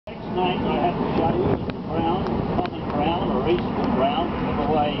snake I have to show you is the brown, common brown or eastern brown, whichever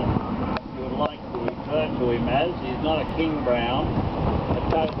way you would like to refer to him as. He's not a king brown, a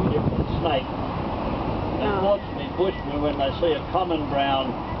totally different snake. Unfortunately, bushmen, when they see a common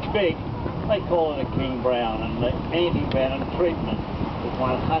brown big, they call it a king brown, and the anti-venom treatment is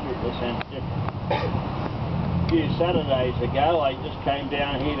 100% different. A few Saturdays ago, I just came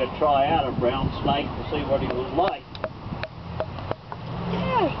down here to try out a brown snake to see what he was like.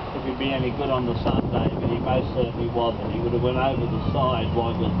 If he'd be any good on the Sunday, but he most certainly wasn't. He would have went over the side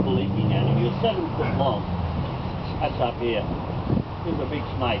while I was blinking at him. He was 7 foot long. That's up here. He's a big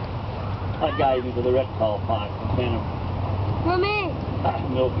snake. I gave him to the reptile park for Cann. Mommy!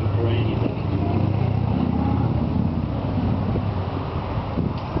 Milking for anything.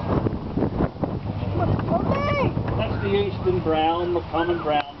 Mommy! That's the eastern brown, the common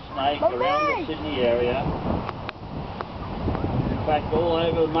brown snake around the Sydney area. In fact, all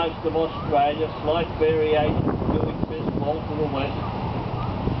over most of Australia, slight variations do exist all to the west,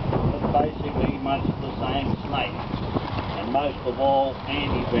 but basically much the same snake. And most of all,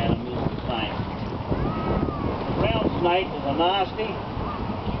 anti-venom is the same. The brown snake is a nasty,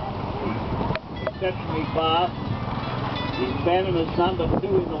 exceptionally fast. His venom is number 2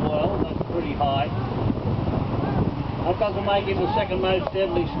 in the world, that's pretty high. That doesn't make him the second most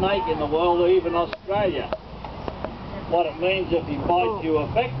deadly snake in the world, or even Australia. What it means, if he bites you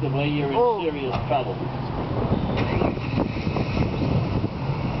effectively, you're in serious trouble.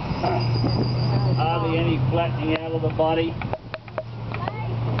 Hardly any flattening out of the body.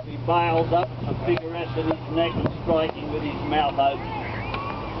 If he bails up, it's a vigorous in his neck and striking with his mouth open.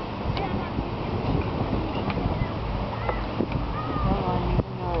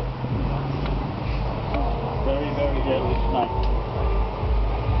 Very, very deadly snake.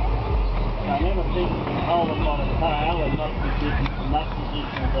 I never think you can hold him on a tail and not position from that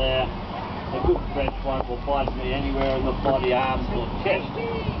position there. A good French one will bite me anywhere in the body, arms or chest.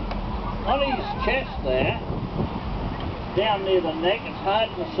 On his chest there, down near the neck, it's hard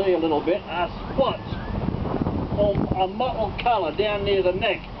to see a little bit, are spots or a mottled colour down near the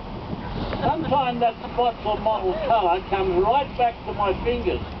neck. Sometimes that spots or mottled colour comes right back to my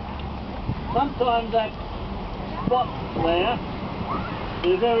fingers. Sometimes that spot there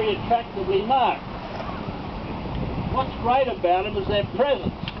is very attractively marked. What's great about them is their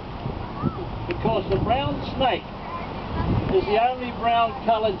presence, because the brown snake is the only brown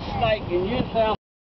coloured snake in New South